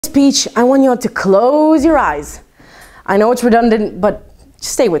speech, I want you all to close your eyes. I know it's redundant, but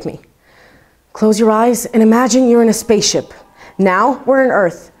just stay with me. Close your eyes and imagine you're in a spaceship. Now we're on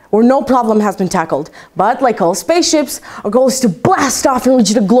Earth, where no problem has been tackled. But like all spaceships, our goal is to blast off and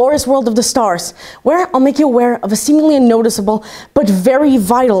reach the glorious world of the stars, where I'll make you aware of a seemingly unnoticeable, but very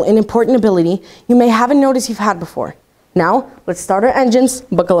vital and important ability you may haven't noticed you've had before. Now, let's start our engines,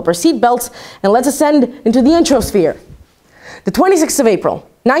 buckle up our seatbelts, and let's ascend into the introsphere. The 26th of April,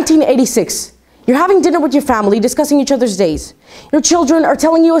 1986. You're having dinner with your family, discussing each other's days. Your children are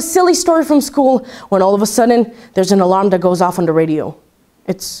telling you a silly story from school, when all of a sudden, there's an alarm that goes off on the radio.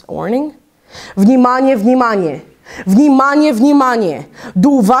 It's a warning. Внимание, внимание! Внимание, внимание! До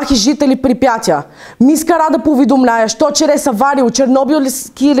уваги жители Припятия! Миска рада повідомляє, що через аварію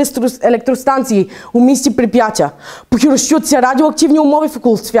Чорнобильській електростанції у місті Припятия погіршуються радіоактивні умови в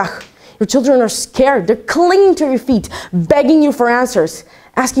околицях. Your children are scared. They're clinging to your feet, begging you for answers,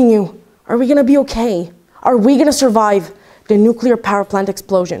 asking you, are we going to be okay? Are we going to survive the nuclear power plant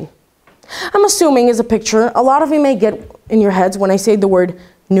explosion? I'm assuming as a picture, a lot of you may get in your heads when I say the word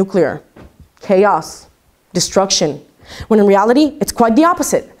nuclear. Chaos, destruction. When in reality, it's quite the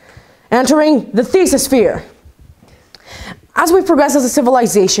opposite. Entering the thesosphere. As we progress as a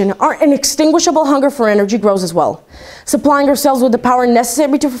civilization, our inextinguishable hunger for energy grows as well. Supplying ourselves with the power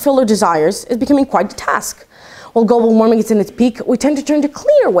necessary to fulfill our desires is becoming quite a task. While global warming is in its peak, we tend to turn to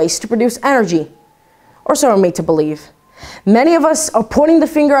cleaner ways to produce energy. Or so we're made to believe. Many of us are pointing the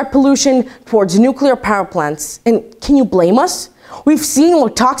finger at pollution towards nuclear power plants. And can you blame us? We've seen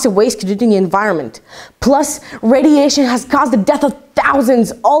what toxic waste can do in the environment. Plus, radiation has caused the death of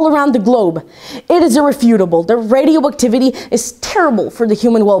thousands all around the globe. It is irrefutable. The radioactivity is terrible for the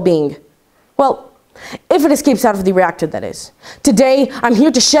human well-being. Well, if it escapes out of the reactor, that is. Today, I'm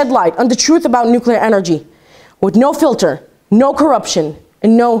here to shed light on the truth about nuclear energy, with no filter, no corruption,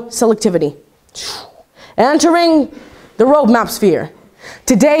 and no selectivity. Entering the roadmap sphere.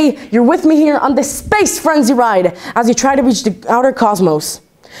 Today, you're with me here on this space frenzy ride as you try to reach the outer cosmos.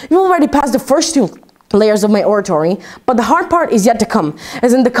 You've already passed the first two layers of my oratory, but the hard part is yet to come.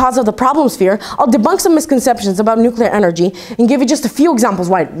 As in the cause of the problem sphere, I'll debunk some misconceptions about nuclear energy and give you just a few examples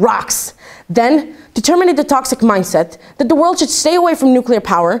why it rocks. Then, to terminate the toxic mindset that the world should stay away from nuclear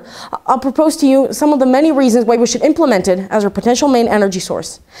power, I'll propose to you some of the many reasons why we should implement it as our potential main energy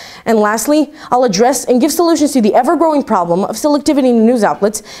source. And lastly, I'll address and give solutions to the ever-growing problem of selectivity in news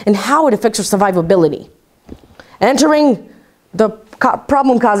outlets and how it affects our survivability. Entering the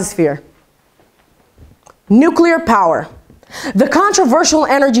problem causosphere. Nuclear power. The controversial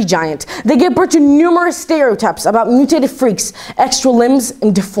energy giant. They give birth to numerous stereotypes about mutated freaks, extra limbs,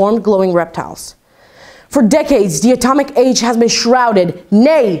 and deformed glowing reptiles. For decades, the atomic age has been shrouded,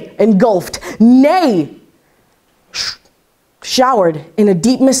 nay, engulfed, nay, showered in a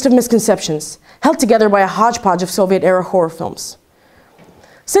deep mist of misconceptions, held together by a hodgepodge of Soviet-era horror films.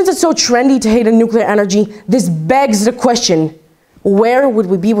 Since it's so trendy to hate on nuclear energy, this begs the question, where would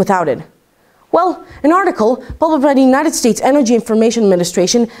we be without it? Well, an article published by the United States Energy Information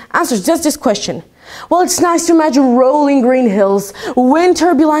Administration answers just this question. While it's nice to imagine rolling green hills, wind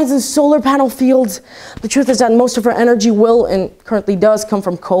turbines and solar panel fields, the truth is that most of our energy will, and currently does, come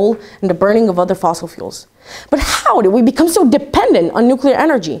from coal and the burning of other fossil fuels. But how did we become so dependent on nuclear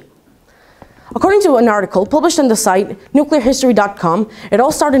energy? According to an article published on the site nuclearhistory.com, it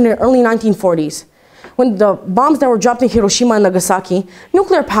all started in the early 1940s. When the bombs that were dropped in Hiroshima and Nagasaki,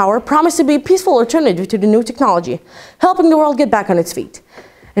 nuclear power promised to be a peaceful alternative to the new technology, helping the world get back on its feet.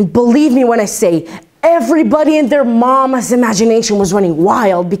 And believe me when I say, everybody and their mama's imagination was running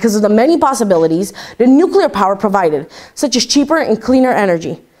wild because of the many possibilities that nuclear power provided, such as cheaper and cleaner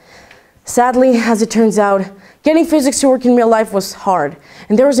energy. Sadly, as it turns out, getting physics to work in real life was hard,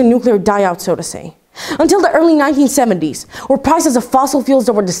 and there was a nuclear die-out, so to say. Until the early 1970s, where prices of fossil fuels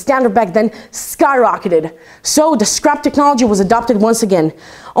that were the standard back then skyrocketed. So the scrap technology was adopted once again,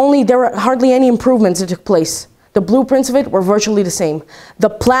 only there were hardly any improvements that took place. The blueprints of it were virtually the same. The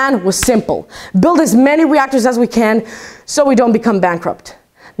plan was simple. Build as many reactors as we can so we don't become bankrupt.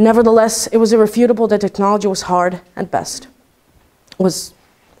 Nevertheless, it was irrefutable that technology was hard at best. It was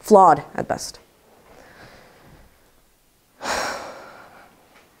flawed at best.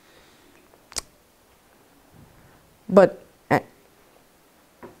 But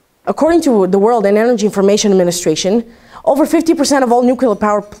according to the World Energy Information Administration, over 50% of all nuclear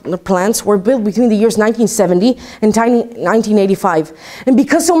power plants were built between the years 1970 and 1985. And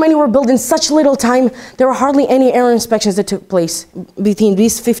because so many were built in such little time, there were hardly any error inspections that took place between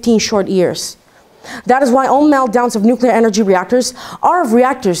these 15 short years. That is why all meltdowns of nuclear energy reactors are of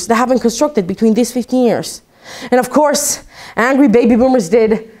reactors that have been constructed between these 15 years. And of course, angry baby boomers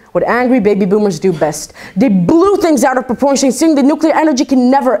did what angry baby boomers do best. They blew things out of proportion, saying that nuclear energy can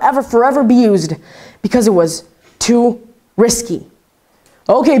never, ever, forever be used because it was too risky.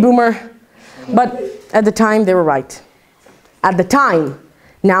 Okay, boomer. But at the time, they were right. At the time.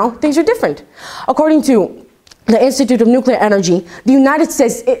 Now, things are different. According to the Institute of Nuclear Energy, the United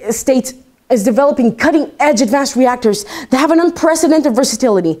States is developing cutting-edge advanced reactors that have an unprecedented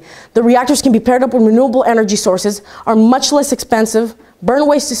versatility. The reactors can be paired up with renewable energy sources, are much less expensive, burn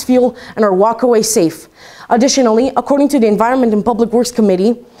waste as fuel, and are walk-away safe. Additionally, according to the Environment and Public Works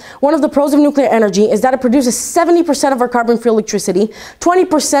Committee, one of the pros of nuclear energy is that it produces 70% of our carbon-free electricity,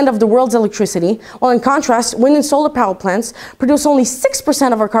 20% of the world's electricity, while in contrast, wind and solar power plants produce only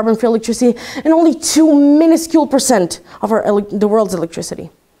 6% of our carbon-free electricity and only 2 minuscule percent of the world's electricity.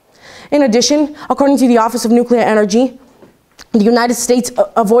 In addition, according to the Office of Nuclear Energy, the United States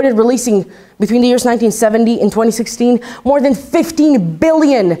avoided releasing, between the years 1970 and 2016, more than 15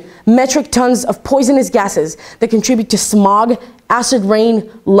 billion metric tons of poisonous gases that contribute to smog, acid rain,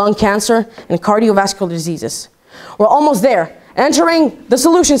 lung cancer, and cardiovascular diseases. We're almost there, entering the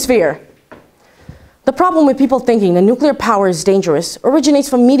solution sphere. The problem with people thinking that nuclear power is dangerous originates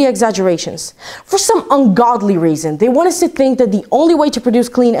from media exaggerations. For some ungodly reason, they want us to think that the only way to produce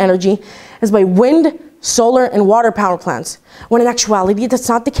clean energy is by wind, solar, and water power plants, when in actuality that's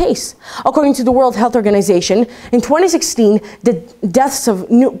not the case. According to the World Health Organization, in 2016, the deaths of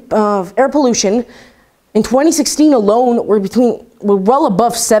air pollution in 2016 alone were well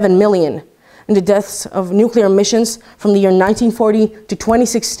above 7 million. And the deaths of nuclear emissions from the year 1940 to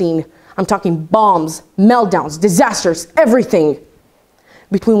 2016, I'm talking bombs, meltdowns, disasters, everything,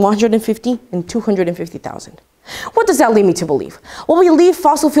 between 150 and 250,000. What does that lead me to believe? Well, we leave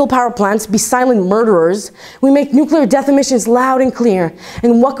fossil fuel power plants be silent murderers. We make nuclear death emissions loud and clear.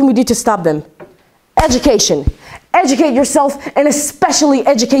 And what can we do to stop them? Education. Educate yourself and especially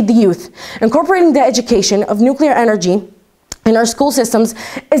educate the youth. Incorporating the education of nuclear energy in our school systems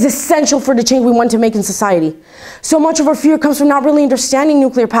is essential for the change we want to make in society. So much of our fear comes from not really understanding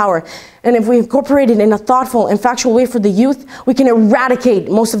nuclear power. And if we incorporate it in a thoughtful and factual way for the youth, we can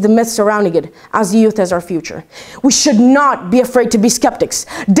eradicate most of the myths surrounding it, as the youth as our future. We should not be afraid to be skeptics.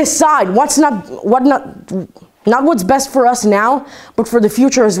 Decide not what's best for us now, but for the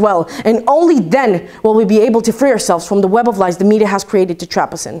future as well. And only then will we be able to free ourselves from the web of lies the media has created to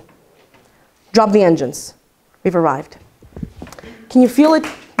trap us in. Drop the engines. We've arrived. Can you feel it?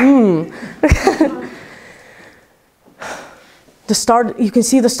 The star, you can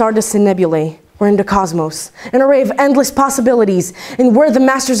see the stardust and nebulae. We're in the cosmos, an array of endless possibilities, and we're the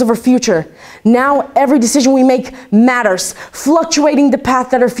masters of our future. Now, every decision we make matters, fluctuating the path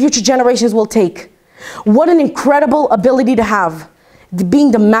that our future generations will take. What an incredible ability to have,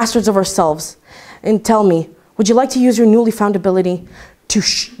 being the masters of ourselves. And tell me, would you like to use your newly found ability to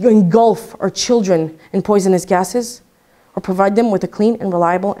engulf our children in poisonous gases, or provide them with a clean and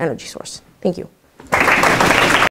reliable energy source? Thank you.